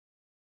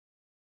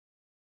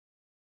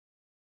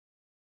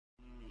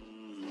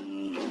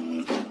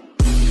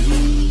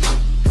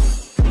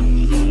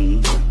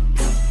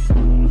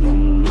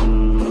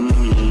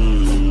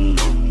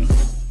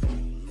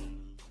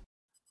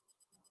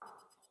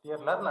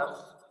Dear learners,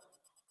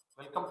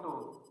 welcome to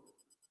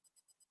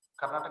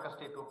Karnataka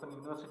State Open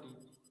University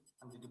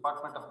and the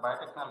Department of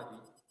Biotechnology,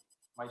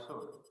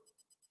 Mysore.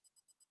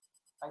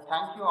 I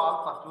thank you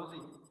all for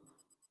choosing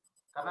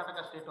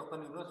Karnataka State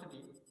Open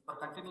University for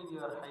continuing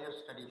your higher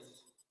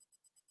studies.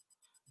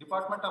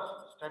 Department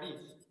of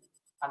Studies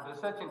and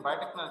Research in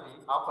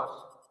Biotechnology offers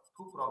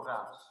two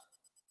programs.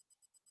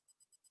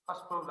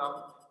 First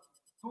program,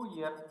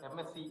 2-year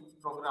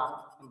MSc program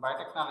in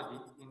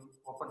biotechnology in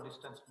open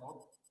distance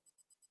mode,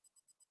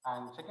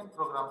 and second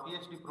program,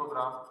 PhD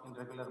program in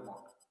regular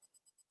mode.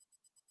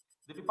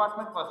 The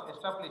department was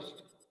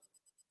established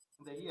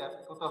in the year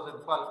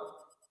 2012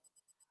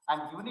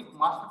 and unique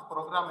master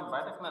program in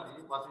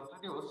biotechnology was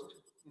introduced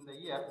in the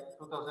year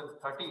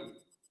 2013.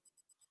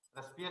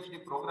 This PhD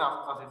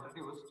program was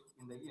introduced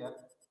in the year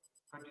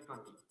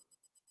 2020.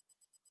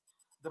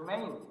 The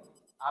main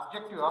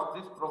objective of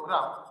this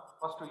program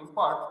was to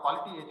impart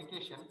quality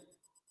education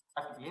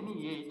at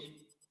any age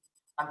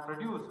and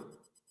produce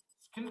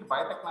skilled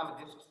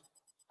biotechnologists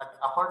at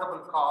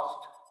affordable cost,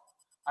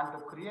 and to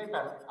create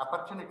an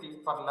opportunity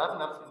for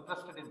learners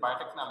interested in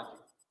biotechnology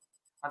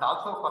and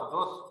also for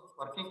those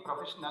working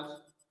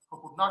professionals who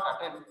could not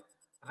attend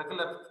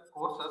regular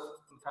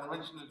courses in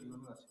conventional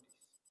universities.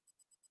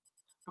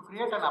 To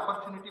create an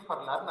opportunity for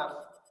learners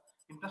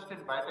interested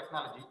in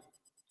biotechnology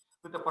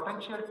with the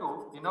potential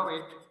to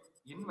innovate,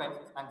 invent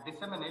and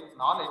disseminate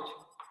knowledge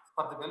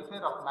for the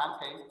welfare of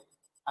mankind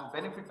and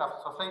benefit of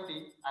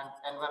society and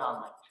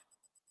environment.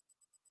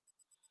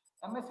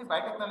 MSc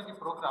Biotechnology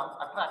program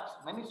attracts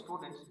many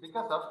students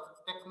because of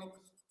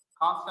techniques,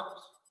 concepts,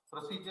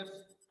 procedures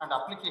and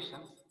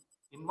applications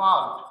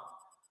involved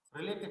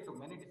related to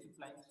many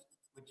disciplines,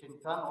 which in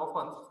turn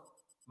opens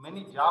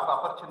many job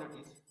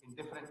opportunities in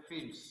different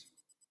fields.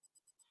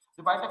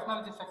 The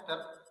biotechnology sector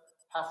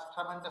has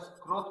tremendous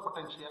growth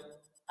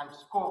potential and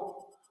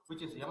scope,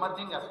 which is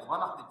emerging as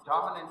one of the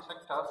dominant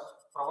sectors,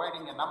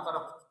 providing a number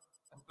of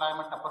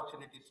employment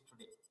opportunities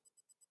today.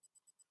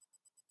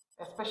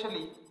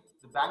 Especially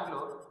the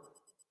Bangalore,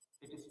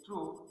 it is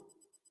true,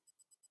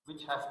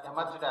 which has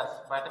emerged as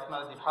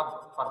biotechnology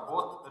hub for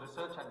both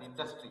research and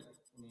industry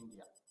in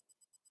India.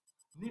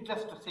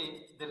 Needless to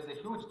say, there is a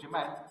huge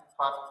demand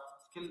for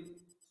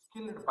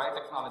skilled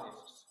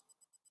biotechnologists.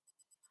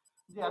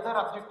 The other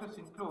objectives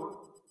include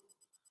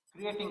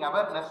creating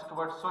awareness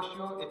towards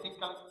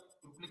socio-ethical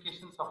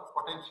implications of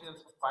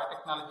potentials of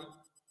biotechnology,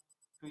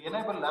 to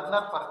enable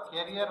learner for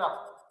career of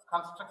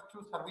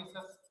constructive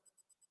services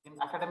in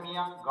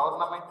academia,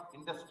 government,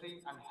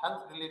 industry and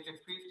health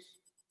related fields,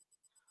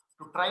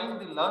 to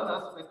train the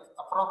learners with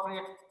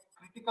appropriate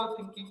critical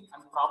thinking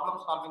and problem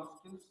solving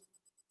skills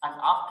and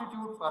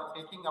aptitude for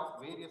taking up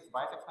various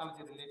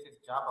biotechnology related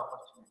job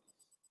opportunities,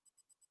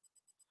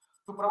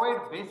 to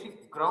provide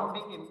basic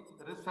grounding in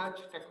research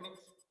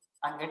techniques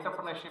and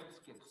entrepreneurship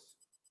skills.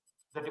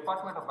 The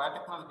Department of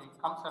Biotechnology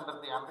comes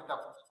under the ambit of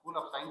School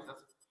of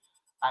Sciences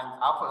and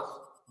offers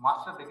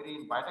master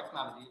degree in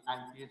biotechnology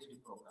and PhD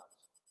programs.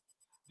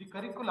 The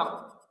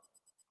curriculum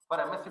for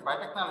MSc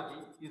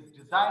Biotechnology is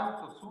designed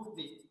to suit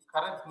the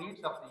current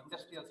needs of the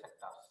industrial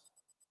sectors.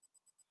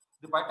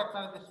 The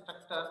biotechnology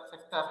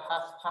sector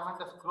has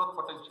tremendous growth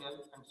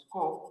potential and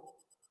scope,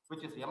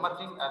 which is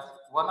emerging as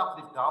one of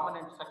the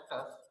dominant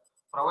sectors,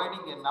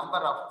 providing a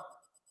number of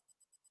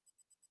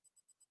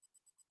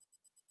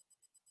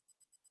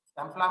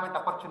employment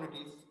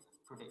opportunities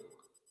today.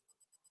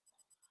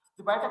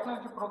 The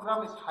biotechnology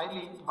program is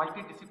highly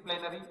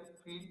multidisciplinary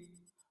field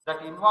that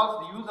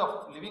involves the use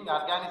of living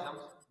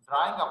organisms,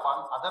 drawing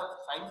upon other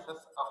sciences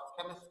of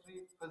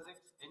chemistry,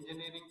 physics,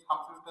 engineering,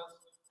 computers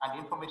and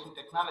information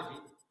technology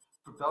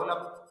to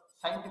develop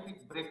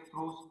scientific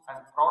breakthroughs and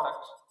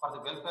products for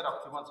the welfare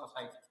of human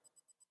society.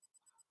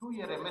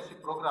 2-year MSc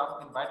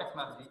program in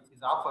biotechnology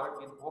is offered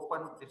in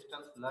open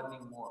distance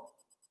learning mode.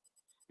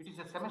 It is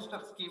a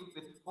semester scheme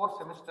with 4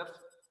 semesters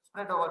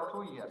spread over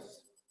 2 years.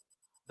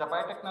 The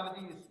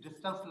biotechnology is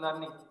distance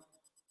learning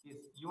is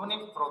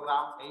unique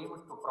program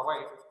aimed to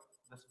provide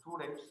the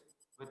students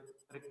with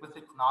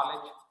requisite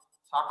knowledge,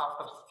 sought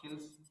after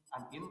skills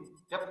and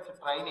in-depth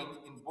training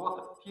in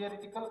both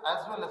theoretical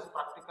as well as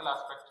practical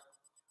aspects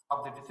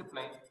of the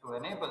discipline to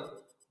enable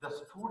the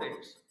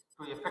students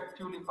to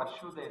effectively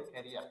pursue their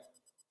career.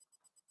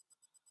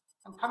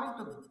 And coming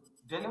to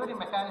delivery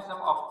mechanism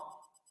of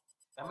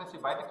MSc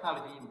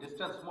Biotechnology in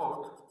distance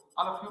mode,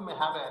 all of you may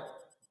have a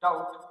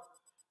doubt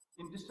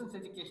in distance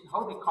education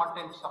how the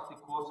contents of the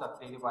course are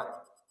delivered.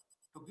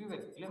 To give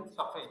a glimpse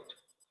of it,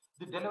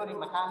 the delivery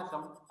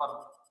mechanism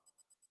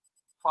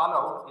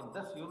followed in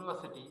this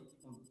university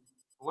in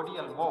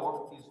ODL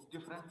mode is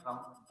different from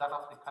that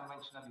of the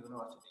conventional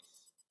universities.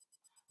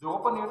 The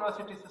Open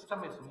University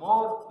system is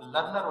more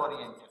learner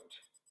oriented.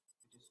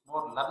 It is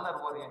more learner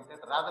oriented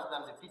rather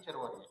than the teacher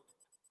oriented.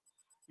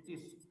 It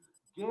is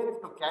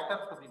geared to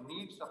cater to the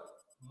needs of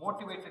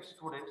motivated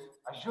students,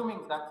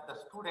 assuming that the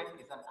student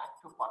is an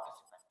active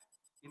participant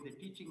in the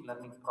teaching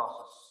learning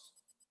process.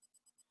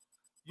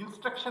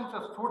 Instruction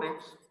to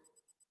students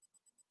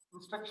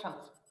instructions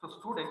to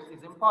students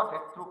is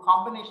imparted through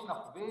combination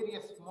of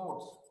various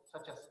modes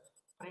such as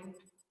print,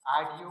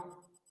 audio,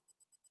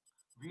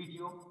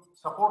 video,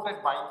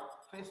 supported by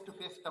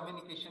face-to-face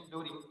communication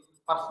during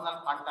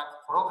personal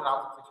contact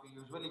program, which we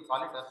usually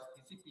call it as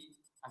PCP,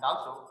 and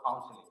also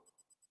counseling.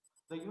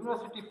 The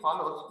university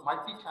follows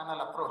multi-channel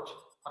approach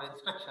for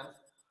instructions,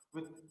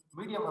 with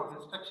medium of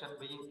instruction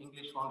being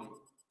English only.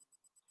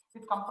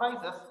 It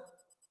comprises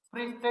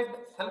printed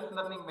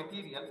self-learning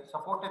material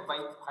supported by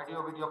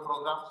audio-video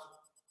programs,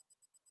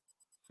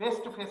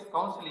 face-to-face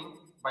counseling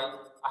by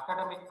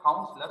academic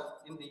counselors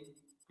in the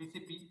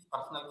PCP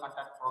personal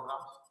contact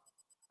programs.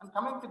 And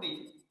coming to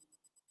the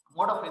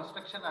mode of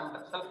instruction and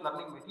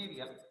self-learning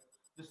material,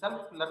 the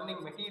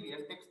self-learning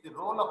material takes the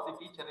role of the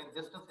teacher in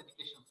distance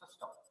education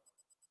system.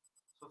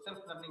 So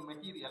self-learning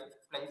material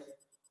plays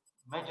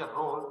major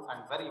role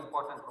and very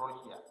important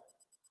role here.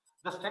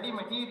 The study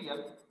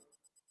material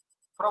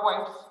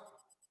provided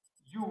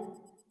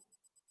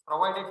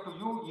to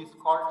you is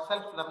called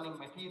self-learning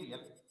material.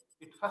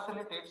 It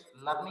facilitates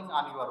learning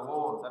on your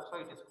own. That's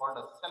why it is called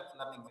a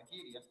self-learning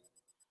material.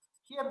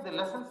 Here the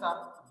lessons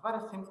are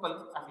very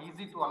simple and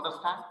easy to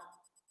understand.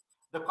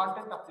 The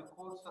content of the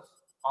courses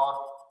are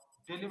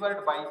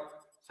delivered by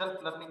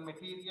self-learning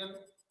material,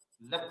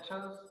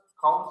 lectures,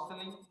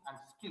 counseling and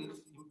skills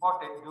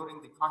imparted during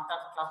the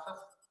contact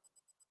classes,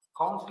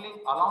 counseling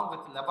along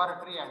with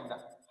laboratory and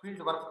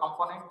fieldwork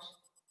components.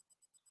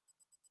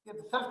 Here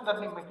the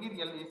self-learning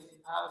material is,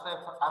 as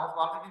I have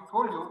already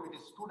told you, it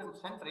is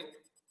student-centric.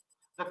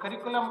 The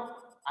curriculum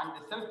and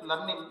the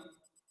self-learning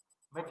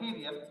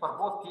material for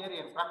both theory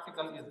and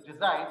practical is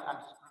designed and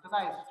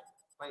scrutinized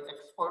by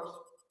experts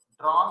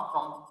drawn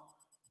from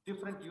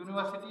different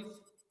universities,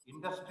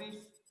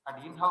 industries,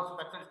 and in-house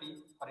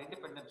faculty for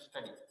independent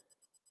study.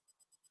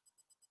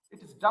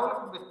 It is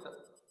developed with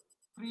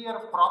prior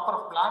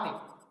proper planning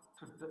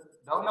to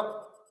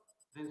develop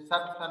the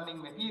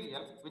self-learning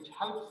material, which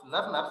helps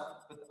learners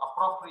with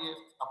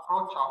appropriate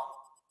approach of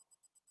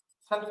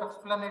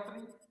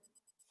self-explanatory,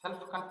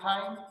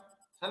 self-contained,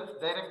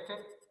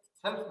 self-directed,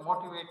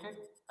 self-motivated,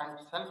 and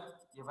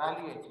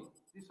self-evaluating.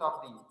 These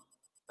are the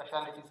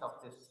specialities of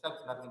this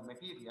self-learning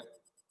material.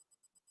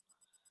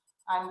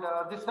 And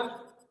the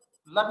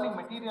self-learning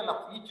material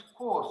of each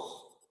course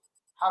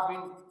have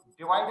been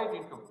divided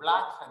into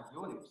blocks and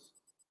units.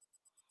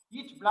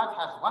 Each block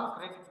has one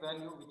credit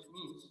value, which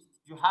means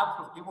you have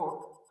to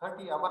devote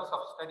 30 hours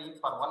of study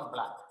for one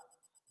block,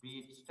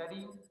 be it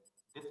studying,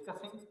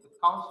 discussing with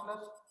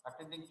counselors,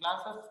 attending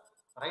classes,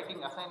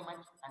 writing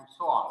assignments, and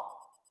so on.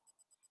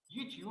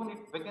 Each unit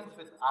begins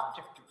with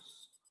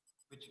objectives,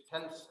 which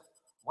tells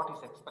what is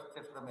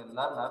expected from a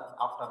learner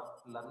after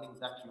learning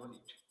that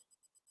unit.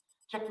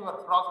 Check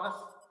your progress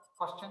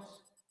questions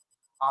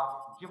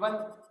are given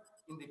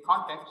in the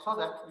content so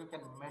that you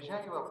can measure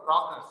your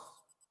progress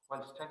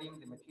while studying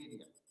the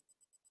material.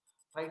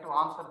 Try to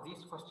answer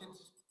these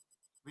questions,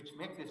 which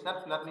make the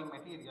self-learning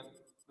material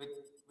which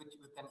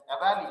you can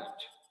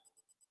evaluate.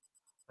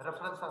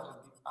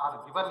 References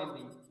are given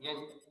in the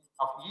end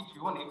of each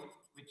unit,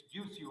 which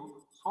gives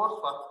you source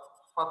for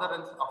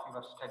furtherance of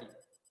your study.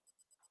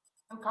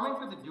 And coming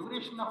to the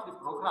duration of the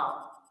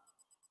program,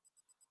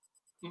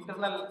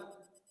 internal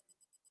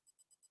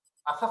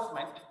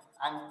assessment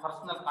and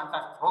personal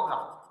contact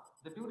program.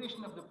 The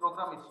duration of the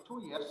program is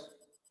 2 years.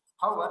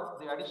 However,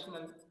 the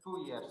additional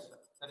 2 years,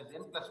 that is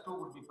N+2,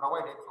 would be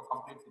provided to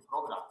complete the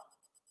program.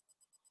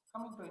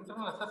 Coming to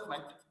internal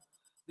assessment,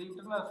 the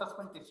internal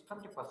assessment is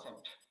 20%,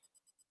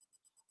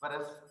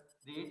 whereas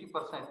the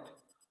 80%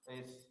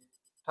 is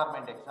term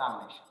and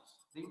examinations.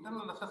 The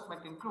internal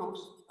assessment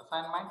includes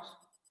assignments,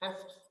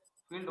 tests,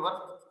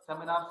 fieldwork,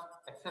 seminars,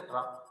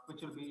 etc.,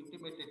 which will be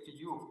intimated to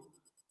you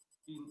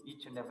in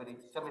each and every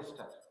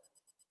semester,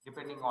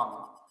 depending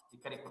on the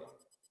curriculum.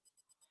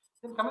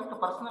 Then coming to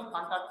personal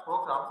contact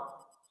program,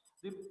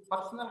 the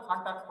personal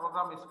contact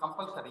program is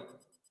compulsory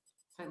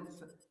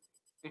since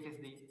it is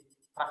the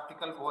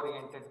practical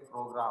oriented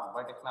program.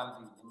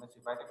 Biotechnology, MSc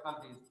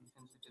Biotechnology,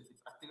 since it is the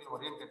practical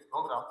oriented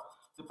program,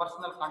 the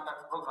personal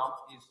contact program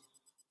is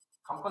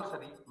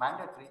compulsory,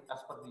 mandatory as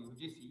per the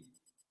UGC,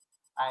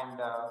 and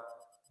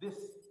this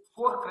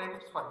 4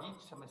 credits for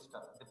each semester.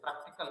 The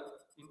practical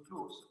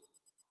includes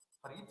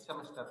for each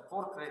semester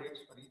 4 credits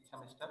for each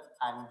semester,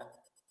 and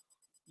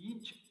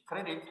each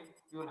credit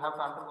you will have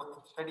to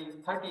undergo study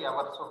 30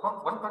 hours. So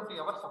 120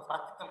 hours of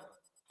practical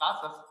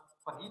classes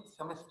for each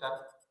semester,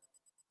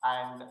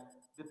 and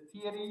the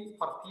theory,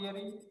 for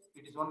theory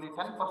it is only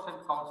 10%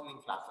 counseling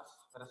classes,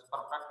 whereas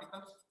for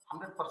practicals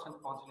 100%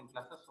 counseling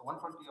classes. So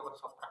 120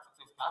 hours of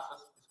practical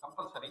classes is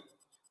compulsory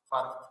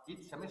for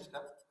each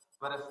semester,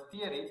 whereas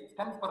theory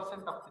 10%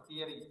 of the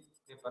theory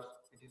papers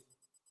it is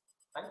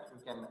right, you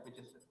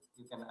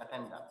can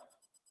attend that.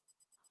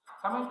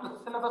 Coming to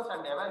syllabus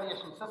and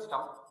evaluation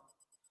system,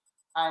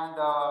 and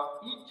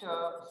each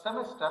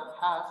semester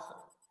has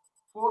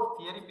 4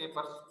 theory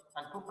papers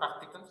and 2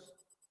 practicals,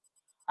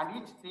 and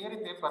each theory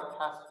paper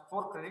has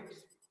 4 credits,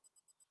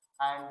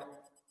 and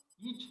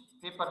each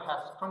paper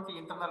has 20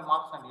 internal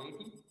marks and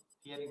 80,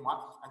 theory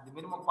marks, and the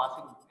minimum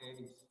passing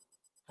grade is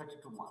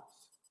 32 marks.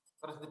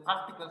 Whereas the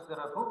practicals, there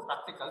are 2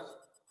 practicals.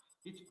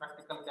 Each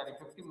practical carry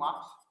 50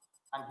 marks,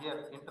 and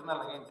here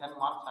internal again 10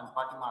 marks and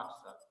 40 marks,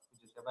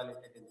 which is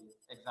evaluated in the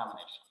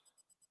examination.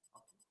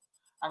 Okay.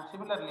 And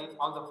similarly,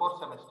 all the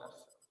 4 semesters,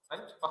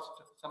 right? First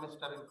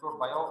semester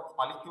include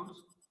biomolecules,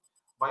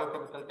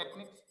 biochemical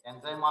techniques,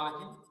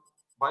 enzymology,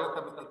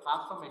 biochemical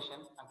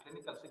transformation, and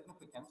clinical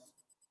significance,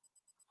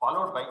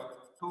 followed by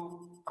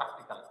 2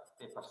 practical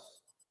papers.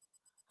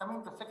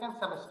 Coming to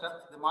second semester,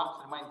 the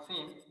marks remain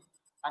same,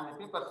 and the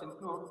papers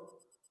include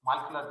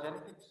molecular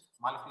genetics,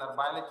 molecular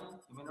biology,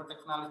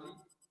 immunotechnology,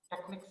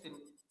 techniques in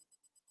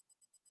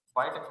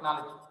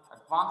biotechnology,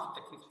 advanced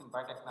techniques in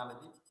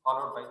biotechnology,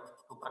 followed by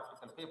 2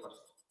 practical papers.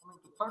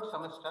 Coming to third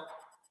semester,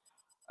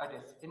 it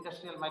is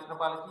industrial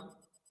microbiology,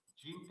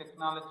 gene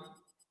technology,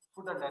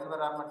 food and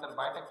environmental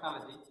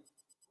biotechnology,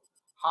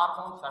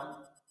 hormones and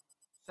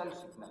cell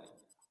signaling,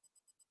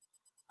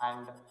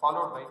 and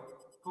followed by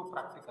 2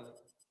 practical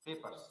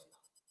papers.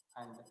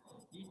 And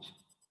each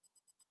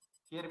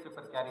theory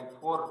paper carry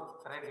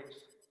 4 credits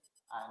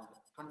and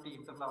 20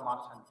 internal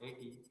marks and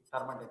 80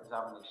 term and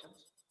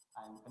examinations,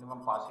 and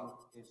minimum passing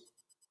is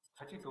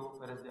 32,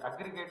 whereas the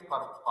aggregate for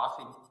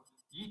passing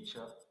each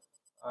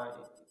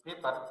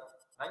paper,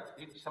 right,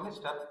 each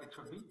semester, it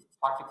should be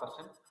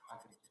 40%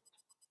 aggregate.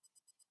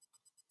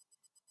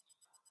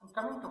 And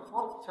coming to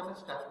fourth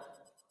semester,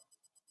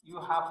 you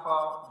have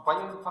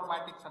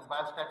bioinformatics and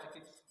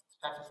biostatistics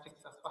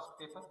as first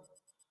paper,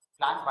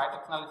 plant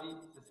biotechnology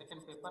is the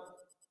second paper,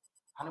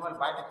 animal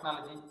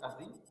biotechnology as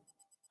the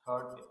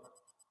third paper.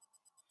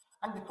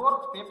 And the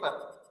fourth paper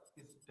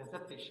is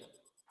dissertation.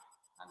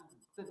 And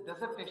the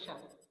dissertation,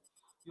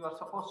 you are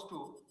supposed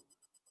to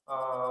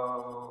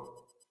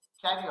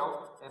carry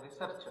out a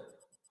research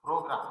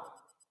program,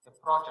 a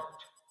project,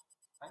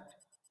 right?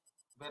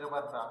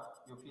 Wherever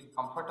you feel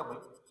comfortable,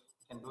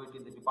 you can do it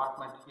in the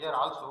department here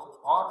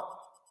also, or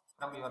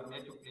from your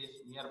native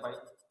place nearby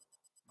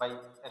by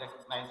a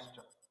recognized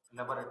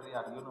laboratory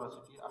or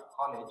university or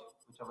college,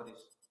 whichever is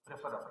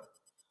preferable.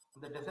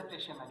 In the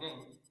dissertation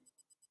again,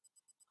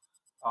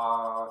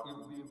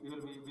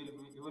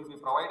 you will be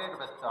provided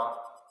with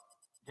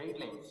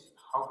guidelines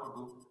how to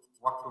do,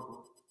 what to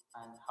do,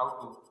 and how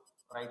to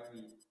write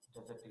the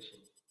dissertation.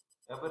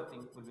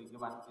 Everything will be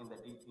given in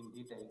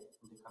detail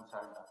in the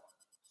concerned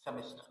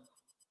semester.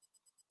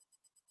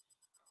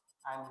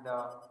 And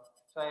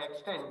so I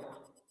extend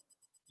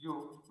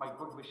you my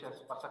good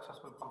wishes for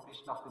successful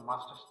completion of the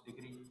master's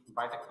degree in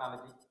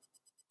biotechnology.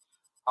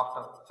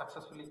 After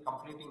successfully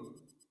completing,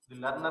 the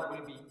learner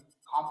will be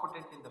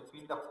competent in the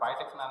field of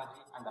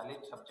biotechnology and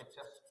allied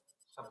subjects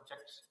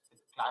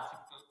with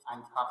classical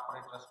and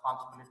corporate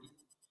responsibility,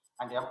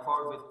 and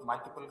empowered with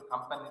multiple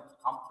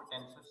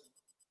competences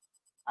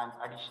and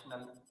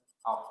additional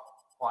of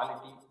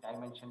quality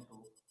dimension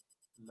to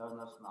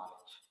learner's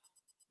knowledge.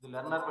 The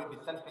learner will be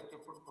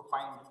self-equipped to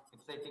find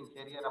exciting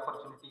career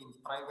opportunity in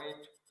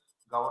private,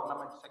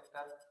 government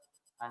sector,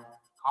 and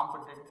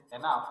competent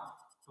enough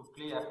to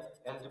clear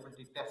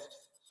eligibility tests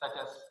such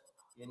as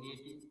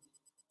NET,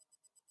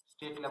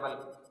 state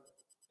level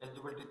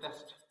eligibility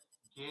test,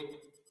 GATE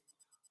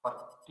for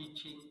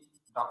teaching,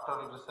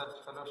 doctoral research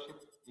fellowship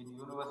in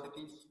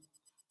universities,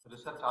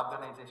 research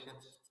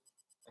organizations,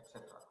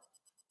 etc.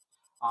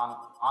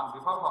 On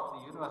behalf of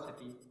the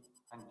university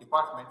and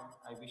department,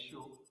 I wish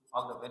you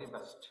all the very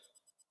best.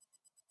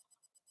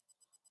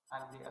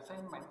 And the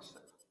assignments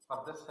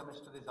for this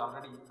semester is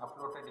already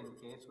uploaded in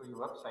KSOE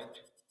website,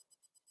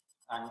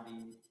 and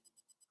the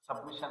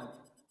submission,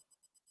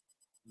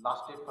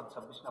 last date for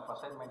submission of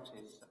assignments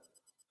is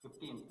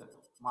 15th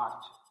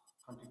March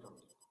 2020.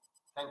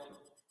 Thank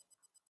you.